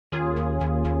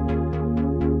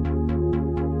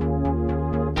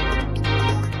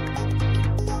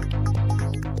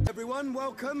everyone,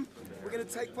 welcome. We're going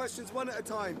to take questions one at a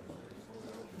time.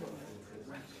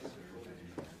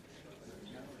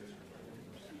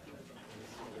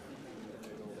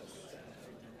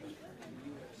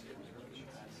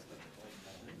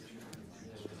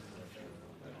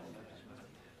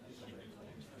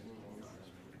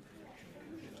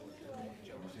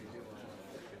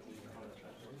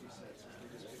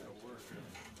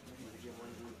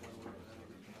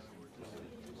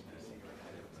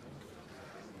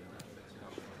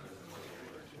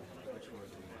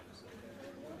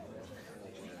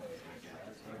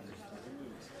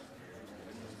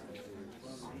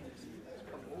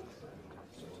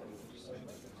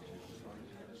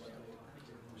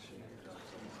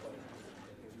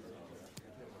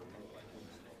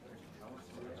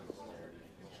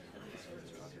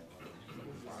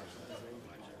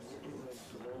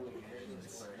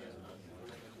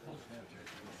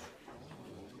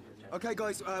 Okay,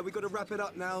 guys, we've got to wrap it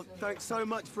up now. Thanks so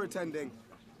much for attending.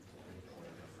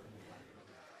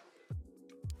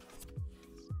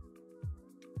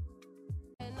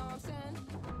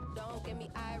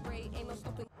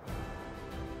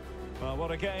 Well,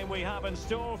 what a game we have in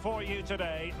store for you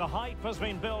today. The hype has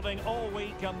been building all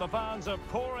week and the fans are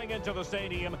pouring into the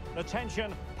stadium. The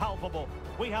tension palpable.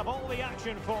 We have all the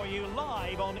action for you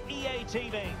live on EA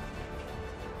TV.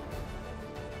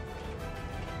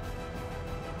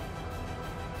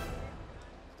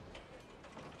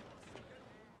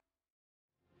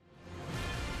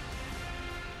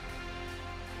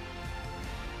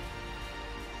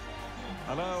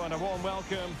 Hello and a warm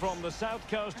welcome from the south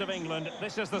coast of England.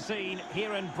 This is the scene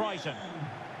here in Brighton.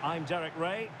 I'm Derek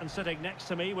Ray, and sitting next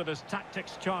to me with his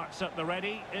tactics charts at the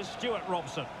ready is Stuart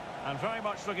Robson. And very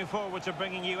much looking forward to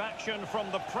bringing you action from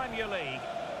the Premier League.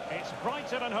 It's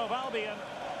Brighton and Hove Albion,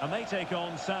 and they take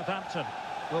on Southampton.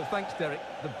 Well, thanks, Derek.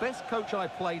 The best coach I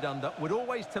played under would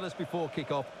always tell us before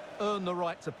kick-off, earn the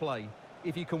right to play.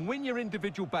 If you can win your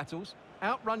individual battles,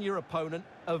 outrun your opponent,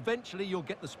 eventually you'll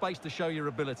get the space to show your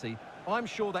ability. I'm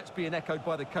sure that's being echoed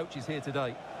by the coaches here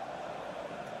today.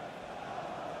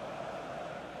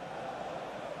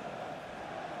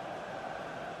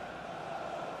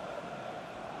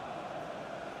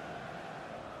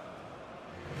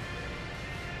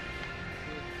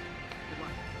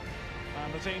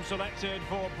 And the team selected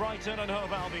for Brighton and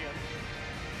Hove Albion.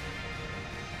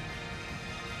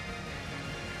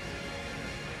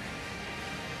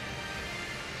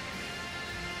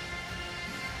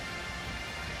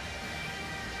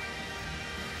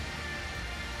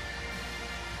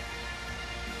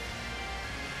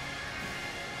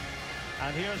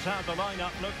 And here's how the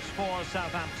lineup looks for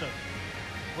Southampton.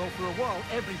 Well, for a while,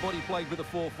 everybody played with a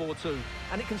 4-4-2,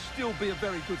 and it can still be a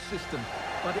very good system.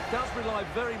 But it does rely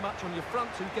very much on your front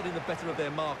two getting the better of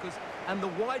their markers, and the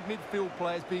wide midfield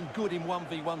players being good in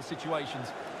 1v1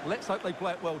 situations. Let's hope they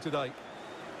play it well today.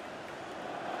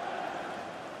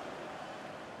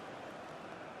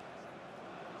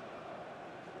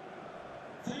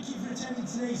 Thank you for attending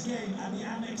today's game at the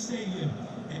Amex Stadium.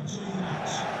 Enjoy the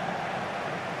match.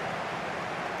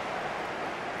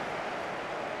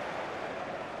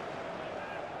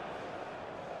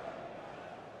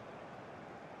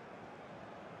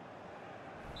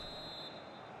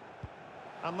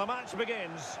 And the match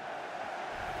begins.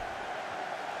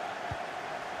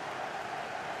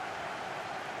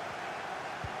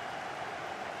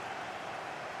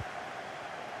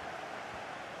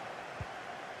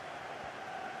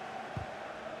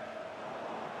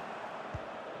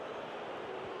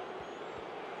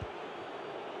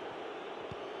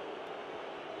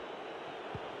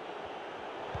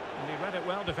 And he read it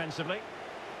well defensively.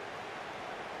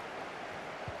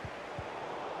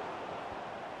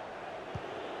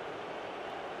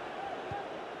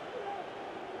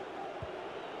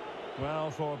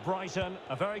 Well, for Brighton,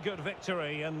 a very good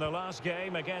victory in the last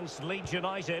game against Leeds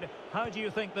United. How do you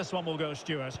think this one will go,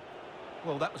 Stuart?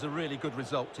 Well, that was a really good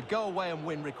result. To go away and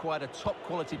win required a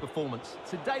top-quality performance.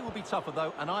 Today will be tougher,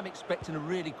 though, and I'm expecting a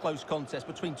really close contest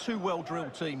between two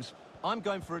well-drilled teams. I'm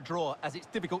going for a draw, as it's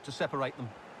difficult to separate them.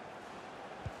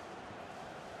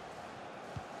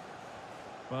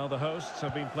 Well, the hosts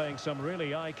have been playing some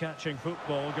really eye-catching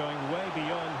football, going way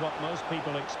beyond what most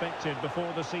people expected before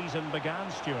the season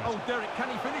began, Stuart. Oh, Derek, can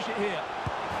he finish it here?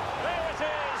 There it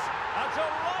is! A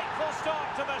delightful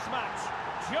start to this match.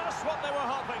 Just what they were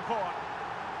hoping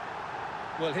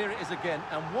for. Well, here it is again,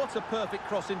 and what a perfect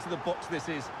cross into the box this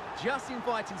is. Just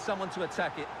inviting someone to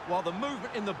attack it, while the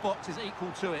movement in the box is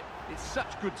equal to it. It's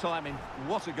such good timing.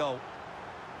 What a goal.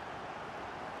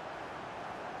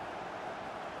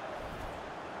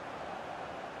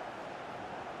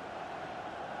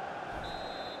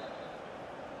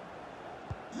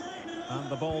 Brighton And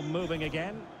the ball moving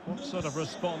again. What sort of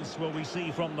response will we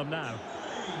see from them now?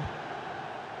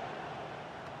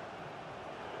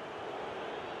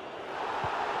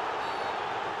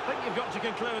 I think you've got to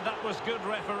conclude that was good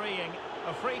refereeing.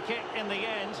 A free kick in the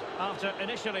end after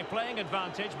initially playing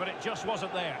advantage, but it just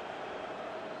wasn't there.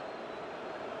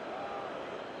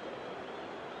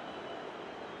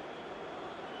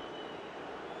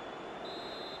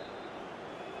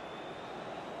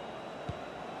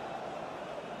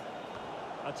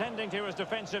 Attending to his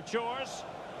defensive chores.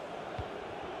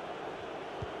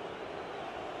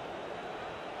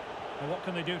 Well, what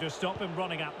can they do to stop him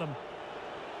running at them?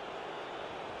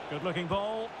 Good looking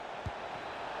ball.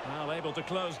 Well, able to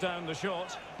close down the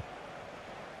shot.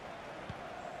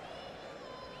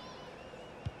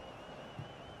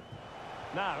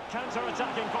 Now,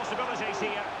 counter-attacking possibilities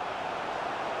here.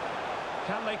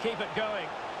 Can they keep it going?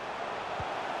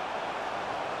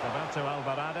 Roberto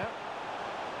Alvarado.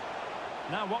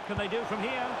 Now what can they do from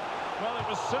here? Well, it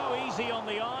was so easy on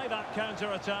the eye, that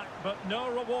counter-attack, but no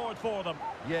reward for them.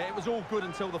 Yeah, it was all good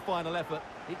until the final effort.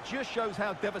 It just shows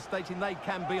how devastating they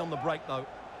can be on the break, though.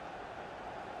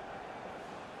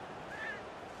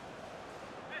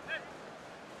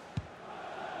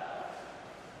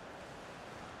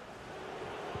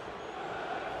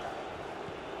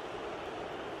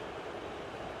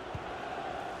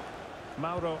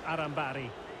 Mauro Arambari.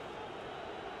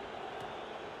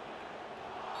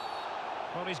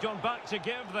 Well, he's gone back to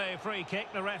give the free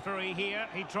kick, the referee here.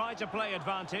 He tried to play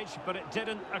advantage, but it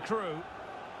didn't accrue.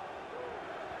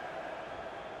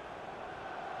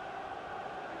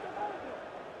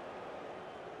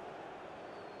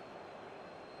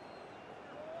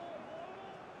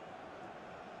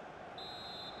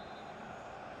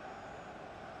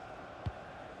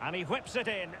 And he whips it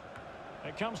in.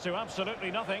 It comes to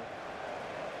absolutely nothing.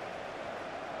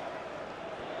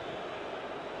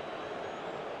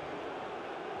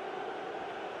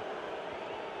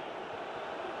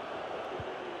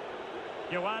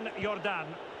 Johan Jordan.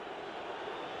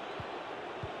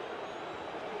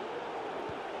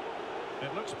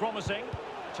 It looks promising.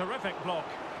 Terrific block.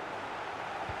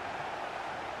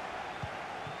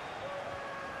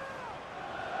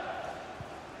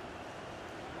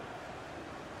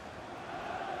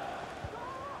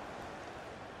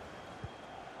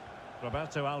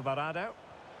 Roberto Alvarado.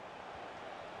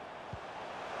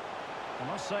 I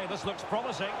must say, this looks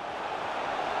promising.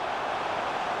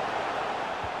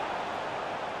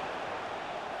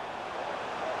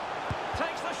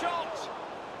 Takes the shot.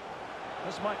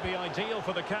 This might be ideal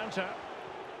for the counter.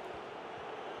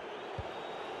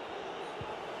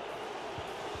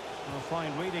 A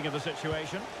fine reading of the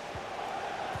situation.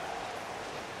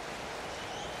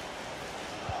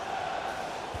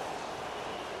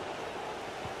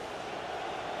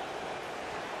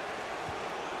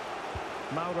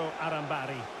 Mauro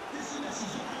Arambari.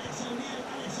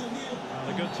 And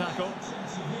a good tackle.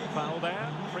 Foul there.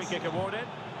 Free kick awarded.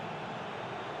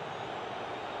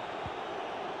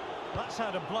 That's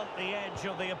how to blunt the edge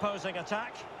of the opposing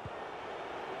attack.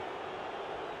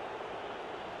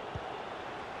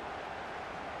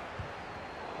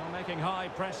 Well, making high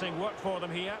pressing work for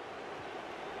them here.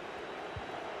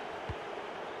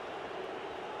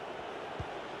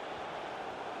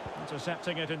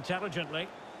 Intercepting it intelligently.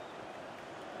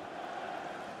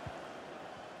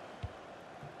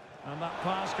 And that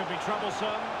pass could be troublesome.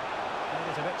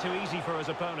 Made it a bit too easy for his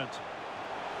opponent.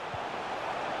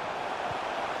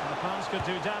 And the pass could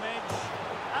do damage.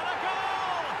 And a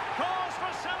goal! Cause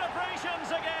for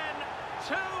celebrations again.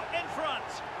 2 in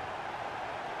front.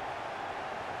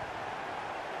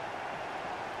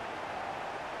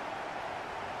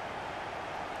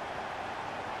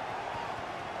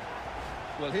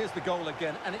 Well, here's the goal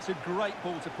again, and it's a great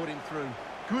ball to put him through.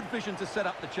 Good vision to set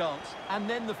up the chance, and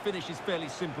then the finish is fairly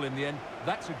simple in the end.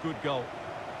 That's a good goal.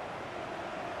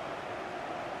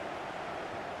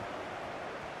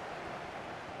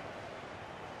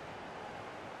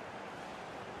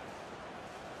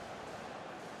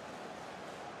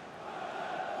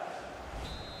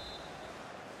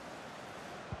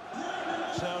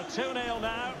 So 2-0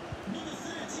 now. Number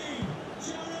 13,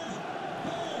 Jared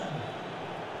Bourne.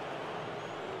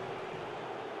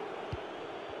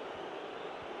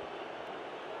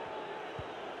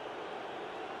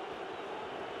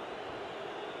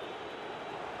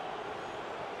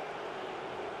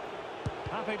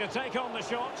 Happy to take on the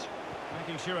shot.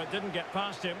 Making sure it didn't get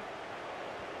past him.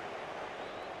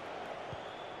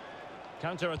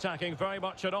 Counter-attacking, very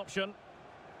much an option.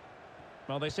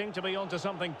 Well, they seem to be onto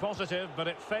something positive, but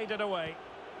it faded away.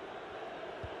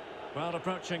 Well,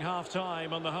 approaching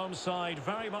half-time on the home side,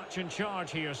 very much in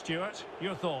charge here, Stuart.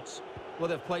 Your thoughts? Well,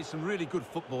 they've played some really good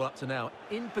football up to now.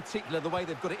 In particular, the way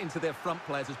they've got it into their front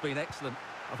players has been excellent.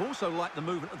 I've also liked the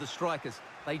movement of the strikers.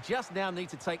 They just now need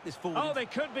to take this forward. Oh, they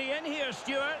could be in here,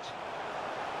 Stuart.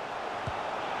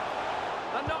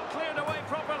 And not cleared away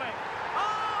properly.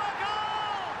 Oh, a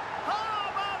goal!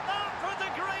 How about that for a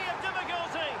degree of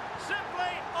difficulty?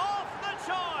 Simply off the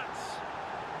charts.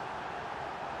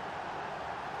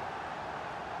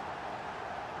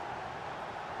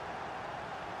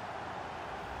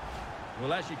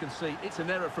 Well, as you can see, it's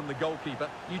an error from the goalkeeper.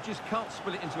 You just can't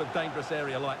spill it into a dangerous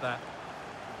area like that.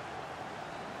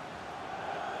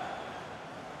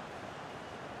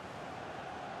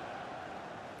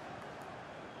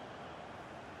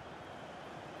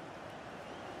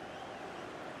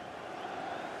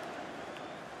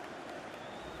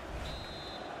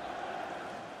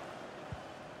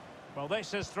 Well,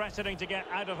 this is threatening to get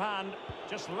out of hand.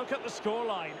 Just look at the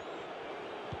scoreline.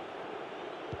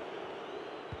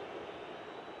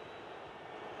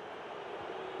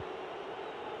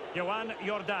 Johan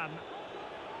Jordan.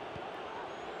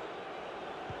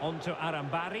 On to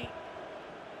Arambari.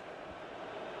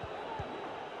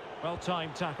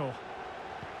 Well-timed tackle.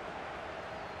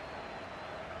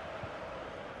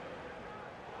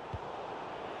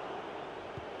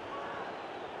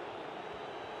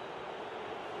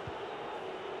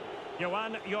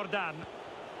 Johan Jordan.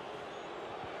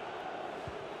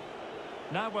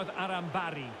 Now with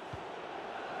Arambari.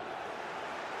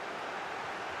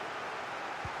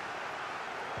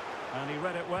 And he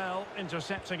read it well,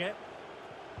 intercepting it.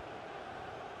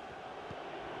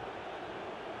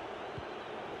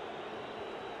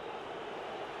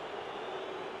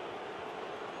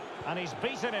 And he's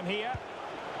beaten him here.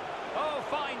 Oh,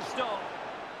 fine stop.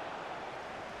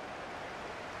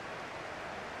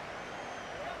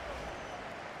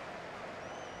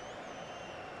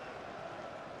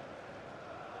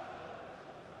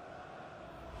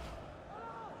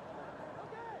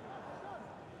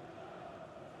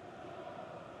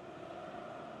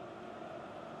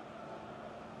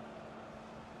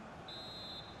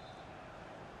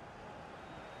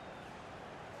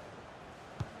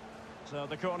 So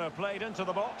the corner played into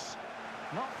the box.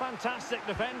 Not fantastic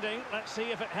defending. Let's see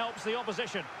if it helps the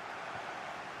opposition.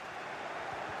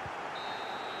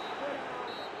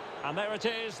 And there it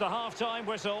is, the half-time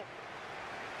whistle.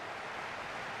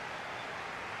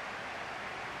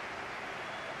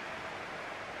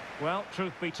 Well,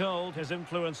 truth be told, his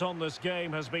influence on this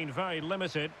game has been very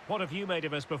limited. What have you made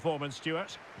of his performance,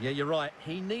 Stuart? Yeah, you're right.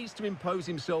 He needs to impose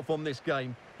himself on this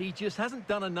game. He just hasn't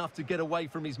done enough to get away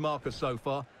from his marker so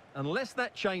far. Unless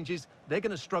that changes, they're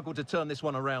going to struggle to turn this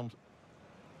one around.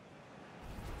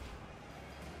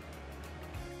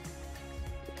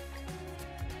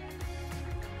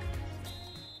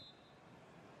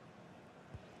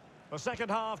 The second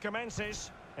half commences.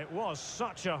 It was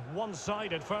such a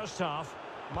one-sided first half.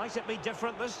 Might it be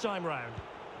different this time round?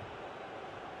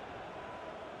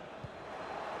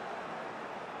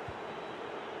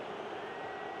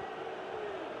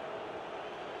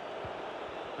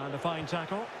 And a fine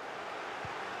tackle.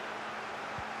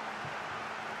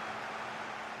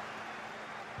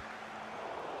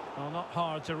 Well, not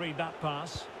hard to read that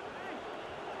pass.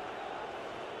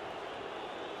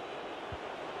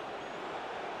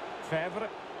 Fevre.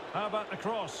 How about the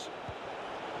cross?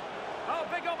 Oh,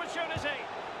 big opportunity.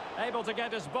 Able to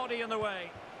get his body in the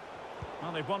way.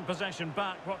 Well, they've won possession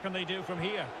back. What can they do from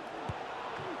here?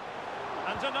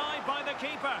 And denied by the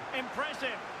keeper. Impressive.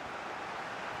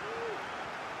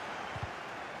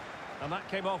 And that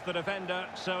came off the defender,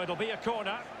 so it'll be a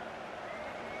corner.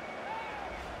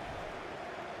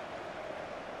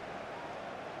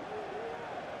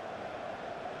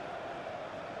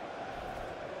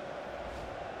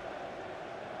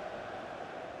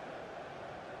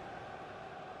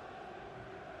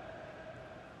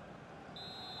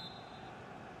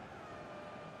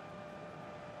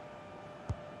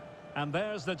 And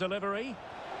there's the delivery.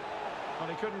 Well,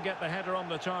 he couldn't get the header on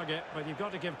the target, but you've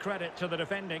got to give credit to the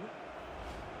defending.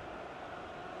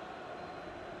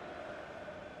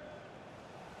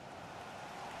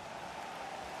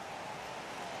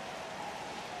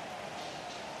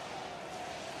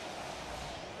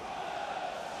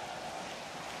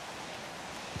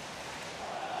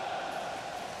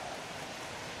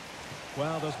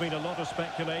 Well, there's been a lot of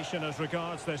speculation as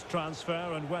regards this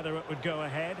transfer and whether it would go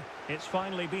ahead. It's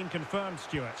finally been confirmed,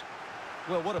 Stuart.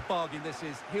 Well, what a bargain this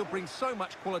is. He'll bring so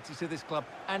much quality to this club,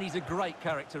 and he's a great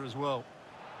character as well.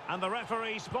 And the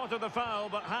referee spotted the foul,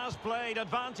 but has played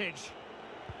advantage.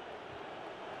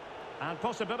 And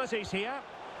possibilities here.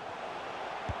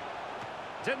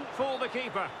 Didn't fool the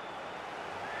keeper.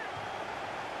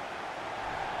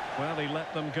 Well, he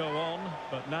let them go on,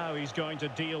 but now he's going to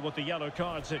deal with the yellow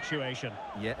card situation.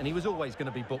 Yeah, and he was always going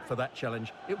to be booked for that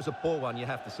challenge. It was a poor one, you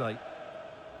have to say.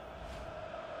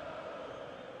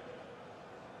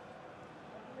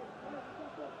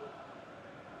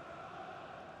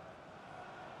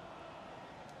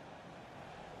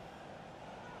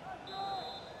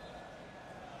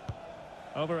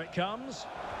 Over it comes,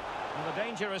 and the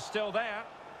danger is still there.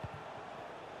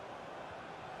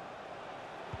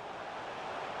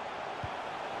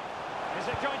 Is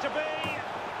it going to be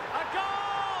a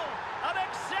goal? An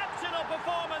exceptional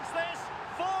performance this.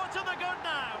 4 to the good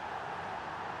now.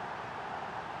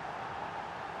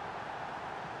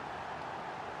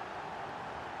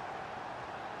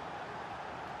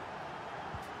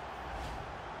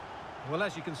 Well,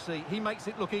 as you can see, he makes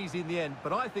it look easy in the end,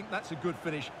 but I think that's a good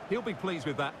finish. He'll be pleased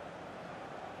with that.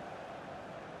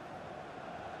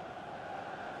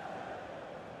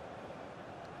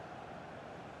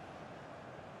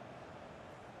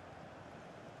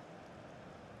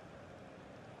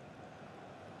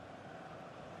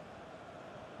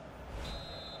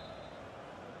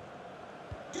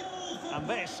 And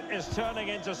this is turning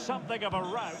into something of a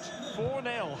rout.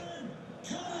 4-0.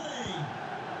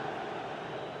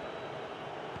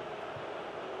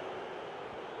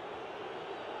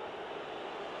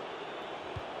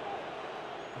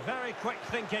 Very quick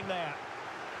thinking there.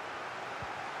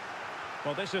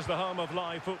 Well, this is the home of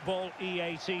live football,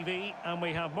 EA TV, and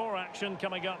we have more action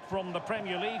coming up from the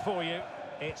Premier League for you.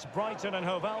 It's Brighton and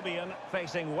Hove Albion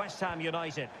facing West Ham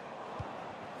United.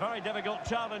 Very difficult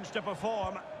challenge to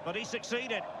perform, but he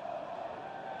succeeded.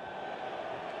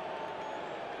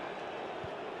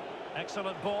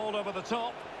 Excellent ball over the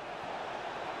top.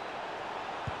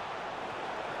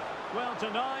 Well,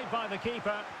 denied by the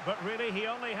keeper, but really he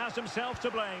only has himself to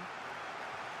blame.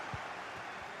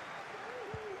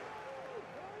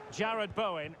 Jared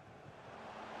Bowen.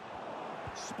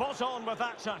 Spot on with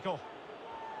that tackle.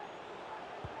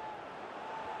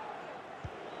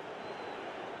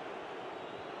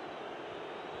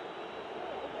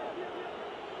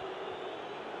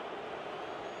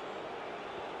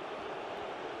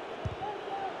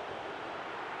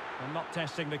 And not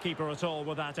testing the keeper at all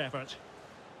with that effort.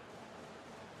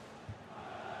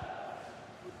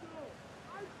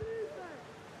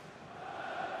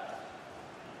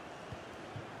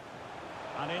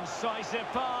 An incisive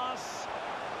pass.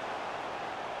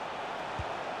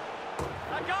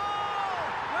 A goal!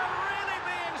 We're really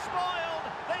being spoiled.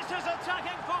 This is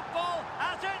attacking football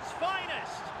at its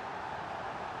finest.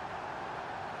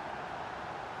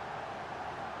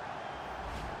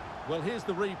 Well, here's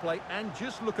the replay, and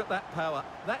just look at that power.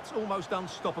 That's almost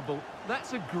unstoppable.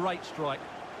 That's a great strike.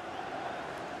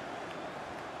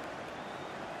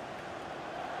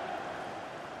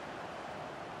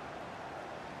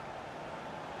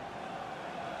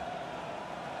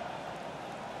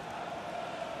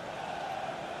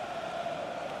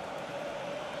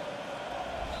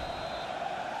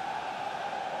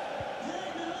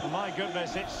 My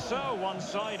goodness, it's so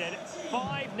one-sided.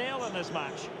 5-0 in this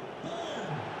match.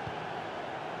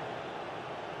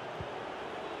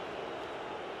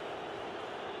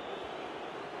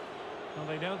 Well,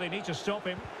 they know they need to stop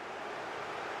him.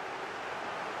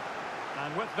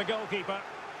 And with the goalkeeper.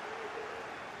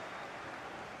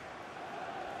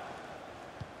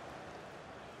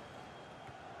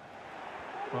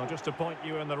 Well, just to point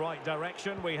you in the right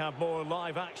direction, we have more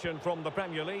live action from the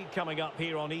Premier League coming up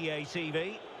here on EA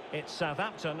TV. It's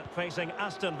Southampton facing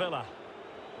Aston Villa.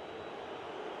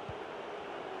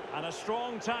 And a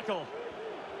strong tackle.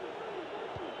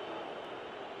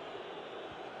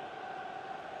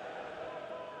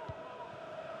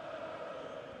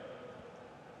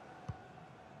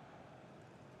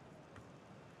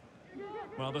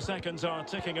 Well, the seconds are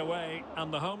ticking away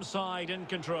and the home side in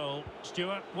control.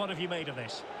 Stuart, what have you made of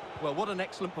this? Well, what an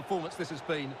excellent performance this has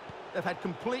been. They've had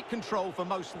complete control for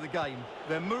most of the game.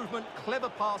 Their movement, clever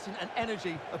passing and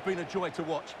energy have been a joy to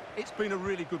watch. It's been a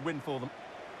really good win for them.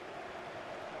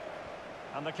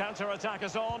 And the counter-attack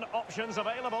is on. Options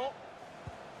available.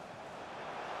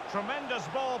 Tremendous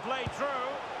ball played through.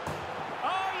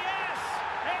 Oh, yes!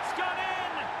 It's gone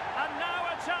in! And now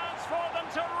a chance for them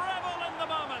to revel in the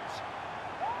moment.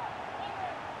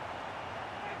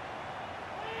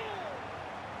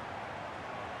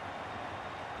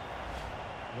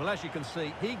 Well, as you can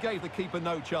see, he gave the keeper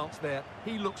no chance there.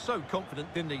 He looked so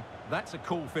confident, didn't he? That's a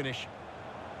cool finish.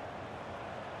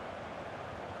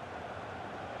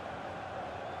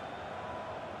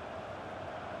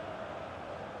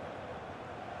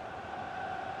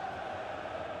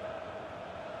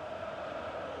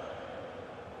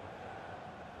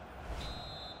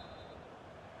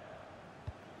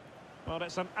 Well,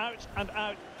 it's an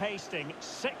out-and-out pasting.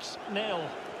 6-0.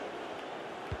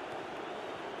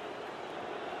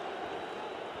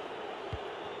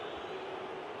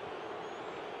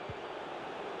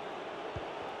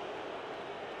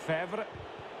 Fevre.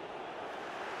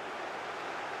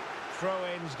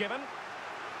 Throw-ins given.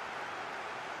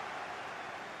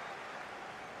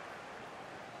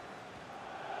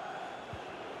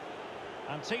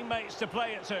 And teammates to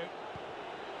play it to.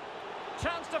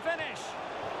 Chance to finish.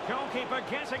 Goalkeeper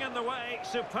getting in the way.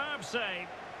 Superb save.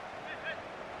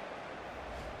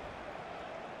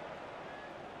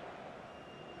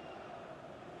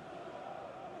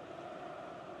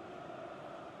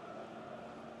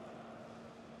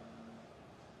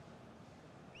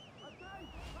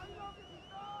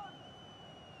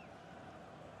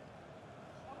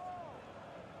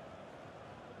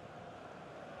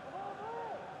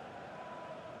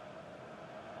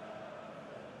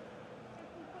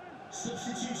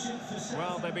 Substitution for Southampton.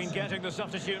 Well, they've been getting the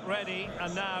substitute ready,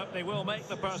 and now they will make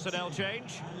the personnel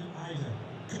change.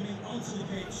 Coming onto the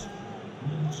pitch,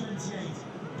 number 28,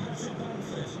 Patrick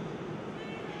Bamford.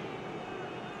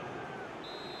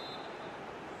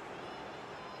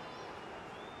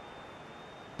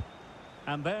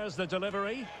 And there's the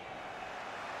delivery.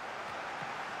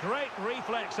 Great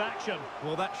reflex action.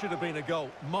 Well, that should have been a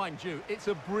goal. Mind you, it's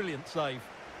a brilliant save.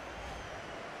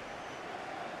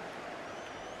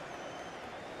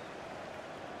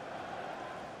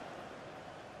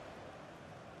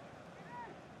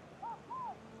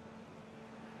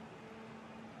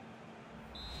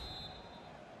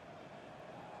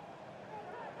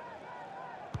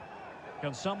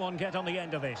 Can someone get on the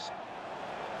end of this?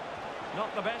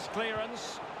 Not the best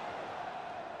clearance.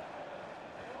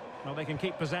 Well, they can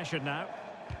keep possession now.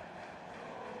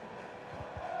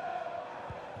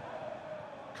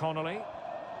 Connolly.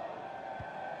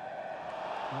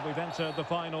 Well, we've entered the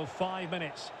final 5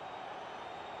 minutes.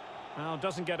 Well,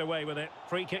 doesn't get away with it.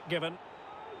 Free kick given.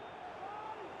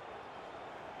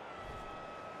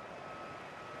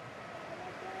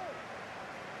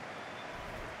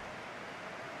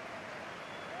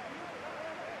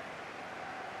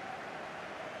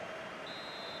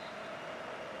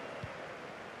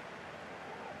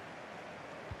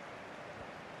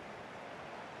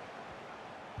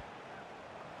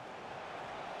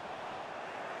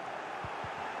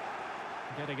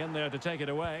 Getting in there to take it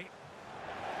away.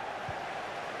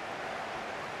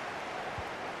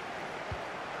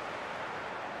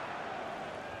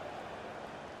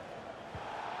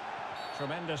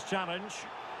 Tremendous challenge.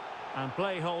 And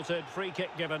play halted, free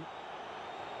kick given.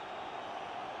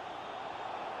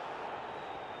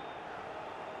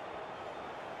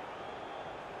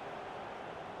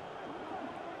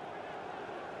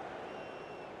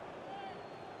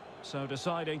 So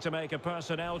deciding to make a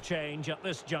personnel change at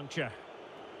this juncture.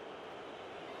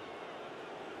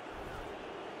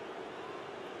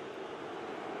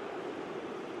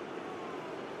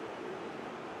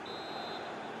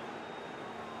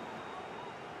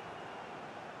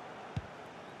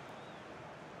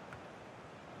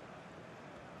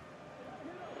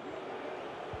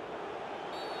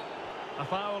 A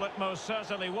foul it most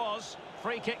certainly was.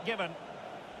 Free kick given.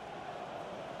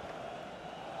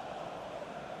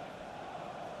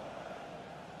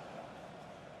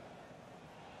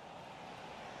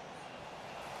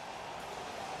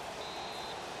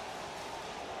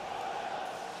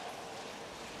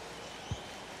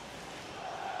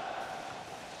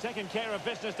 Taking care of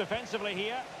business defensively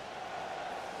here.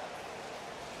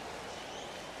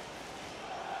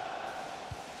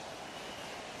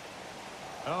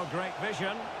 Oh, great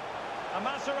vision. A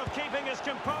matter of keeping his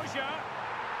composure.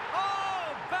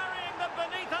 Oh, burying them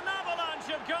beneath an avalanche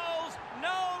of goals.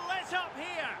 No let up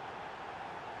here.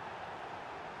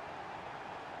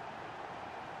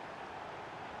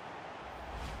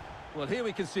 Well, here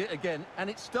we can see it again, and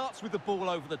it starts with the ball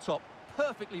over the top,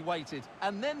 perfectly weighted,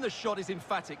 and then the shot is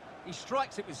emphatic. He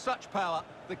strikes it with such power,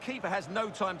 the keeper has no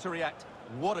time to react.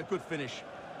 What a good finish.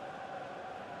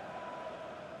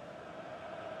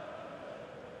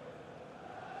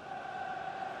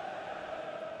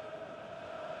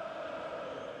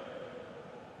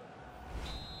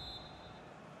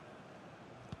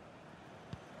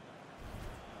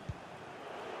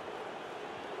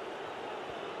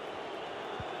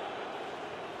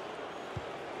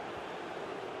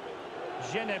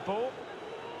 Genepo.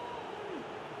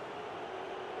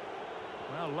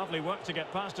 Well, lovely work to get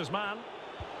past his man.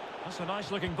 That's a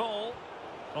nice-looking ball.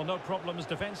 Well, no problems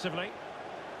defensively.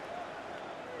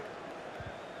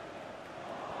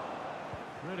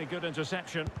 Really good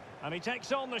interception. And he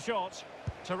takes on the shot.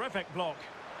 Terrific block.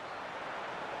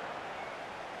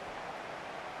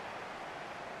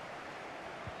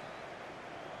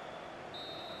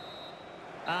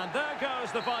 And there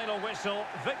goes the final whistle.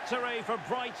 Victory for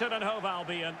Brighton and Hove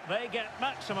Albion. They get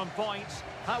maximum points.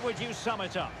 How would you sum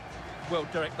it up? Well,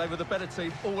 Derek, they were the better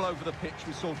team all over the pitch.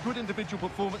 We saw good individual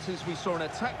performances. We saw an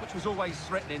attack which was always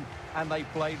threatening, and they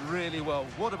played really well.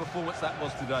 What a performance that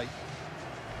was today.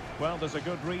 Well, there's a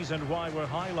good reason why we're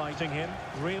highlighting him.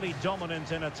 Really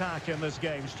dominant in attack in this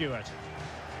game, Stuart.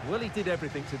 Well, he did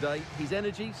everything today. His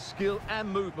energy, skill and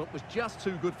movement was just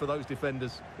too good for those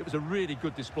defenders. It was a really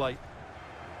good display.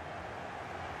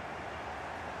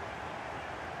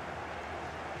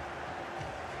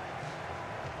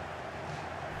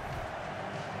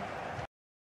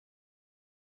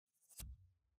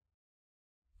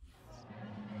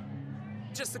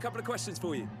 Just a couple of questions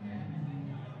for you.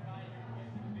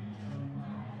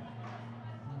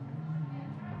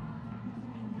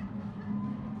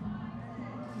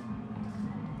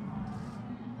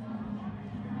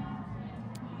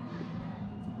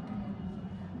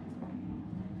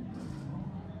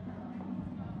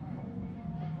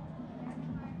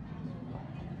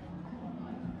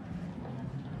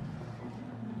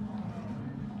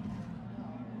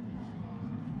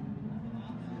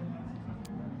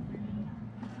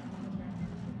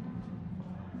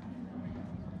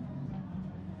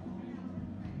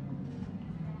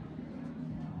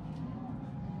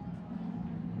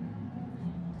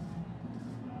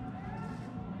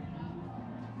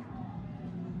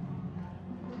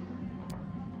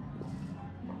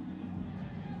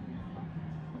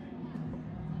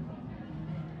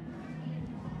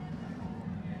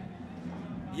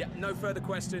 Yeah, no further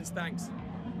questions, thanks.